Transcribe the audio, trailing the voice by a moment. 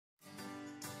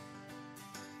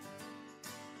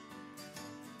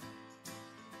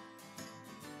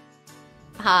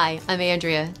Hi, I'm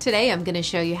Andrea. Today I'm going to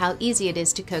show you how easy it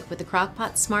is to cook with the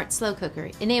Crock-Pot Smart Slow Cooker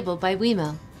enabled by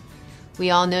WeMo. We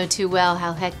all know too well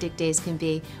how hectic days can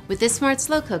be. With this Smart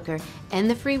Slow Cooker and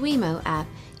the free WeMo app,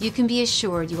 you can be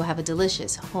assured you will have a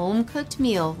delicious home-cooked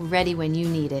meal ready when you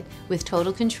need it, with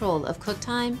total control of cook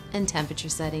time and temperature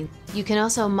settings. You can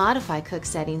also modify cook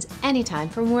settings anytime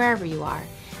from wherever you are.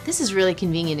 This is really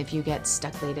convenient if you get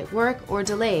stuck late at work or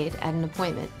delayed at an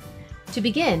appointment. To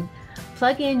begin,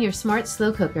 plug in your Smart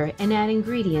Slow Cooker and add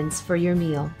ingredients for your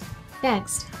meal.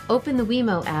 Next, open the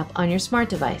WeMo app on your smart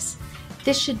device.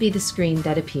 This should be the screen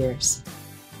that appears.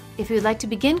 If you would like to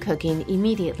begin cooking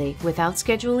immediately without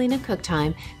scheduling a cook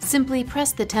time, simply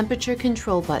press the temperature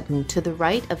control button to the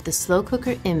right of the slow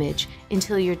cooker image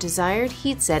until your desired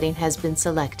heat setting has been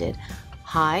selected: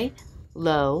 high,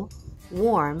 low,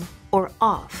 warm, or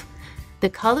off. The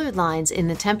colored lines in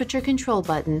the temperature control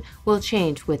button will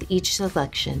change with each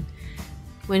selection.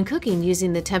 When cooking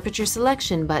using the temperature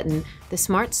selection button, the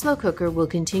Smart Slow Cooker will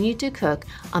continue to cook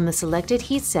on the selected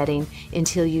heat setting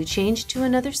until you change to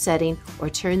another setting or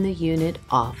turn the unit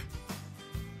off.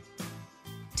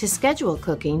 To schedule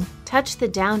cooking, touch the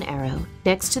down arrow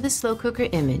next to the slow cooker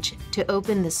image to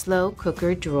open the slow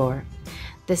cooker drawer.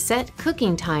 The Set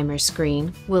Cooking Timer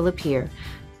screen will appear.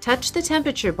 Touch the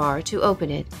temperature bar to open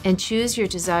it and choose your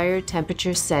desired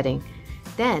temperature setting.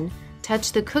 Then,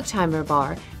 touch the cook timer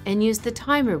bar and use the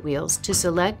timer wheels to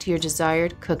select your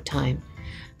desired cook time.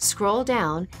 Scroll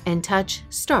down and touch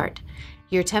Start.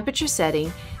 Your temperature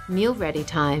setting, meal ready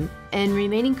time, and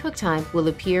remaining cook time will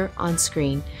appear on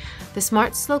screen. The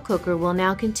Smart Slow Cooker will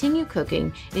now continue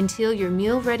cooking until your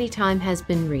meal ready time has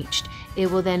been reached. It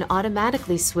will then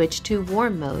automatically switch to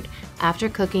warm mode after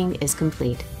cooking is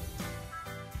complete.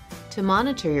 To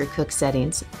monitor your cook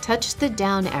settings, touch the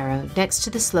down arrow next to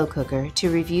the slow cooker to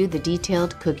review the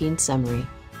detailed cooking summary.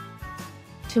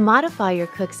 To modify your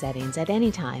cook settings at any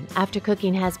time after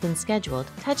cooking has been scheduled,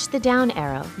 touch the down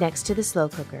arrow next to the slow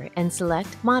cooker and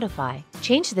select Modify.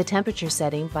 Change the temperature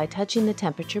setting by touching the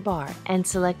temperature bar and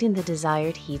selecting the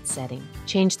desired heat setting.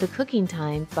 Change the cooking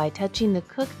time by touching the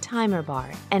cook timer bar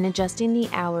and adjusting the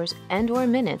hours and/or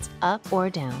minutes up or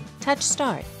down. Touch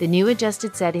Start. The new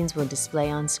adjusted settings will display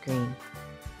on screen.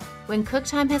 When cook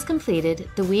time has completed,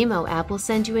 the WeMo app will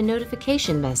send you a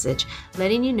notification message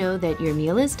letting you know that your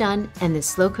meal is done and the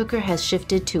slow cooker has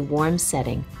shifted to warm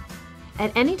setting.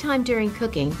 At any time during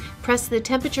cooking, press the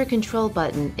temperature control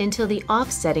button until the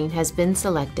off setting has been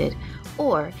selected.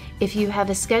 Or, if you have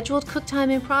a scheduled cook time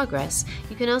in progress,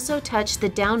 you can also touch the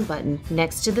down button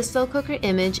next to the slow cooker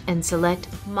image and select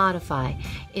Modify.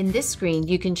 In this screen,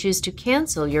 you can choose to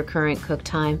cancel your current cook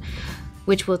time,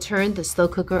 which will turn the slow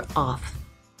cooker off.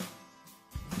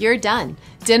 You're done!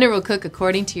 Dinner will cook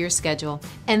according to your schedule,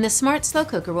 and the Smart Slow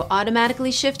Cooker will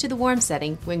automatically shift to the warm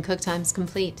setting when cook time's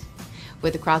complete.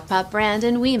 With the Crock-Pot brand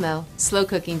and WeMo, slow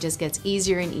cooking just gets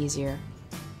easier and easier.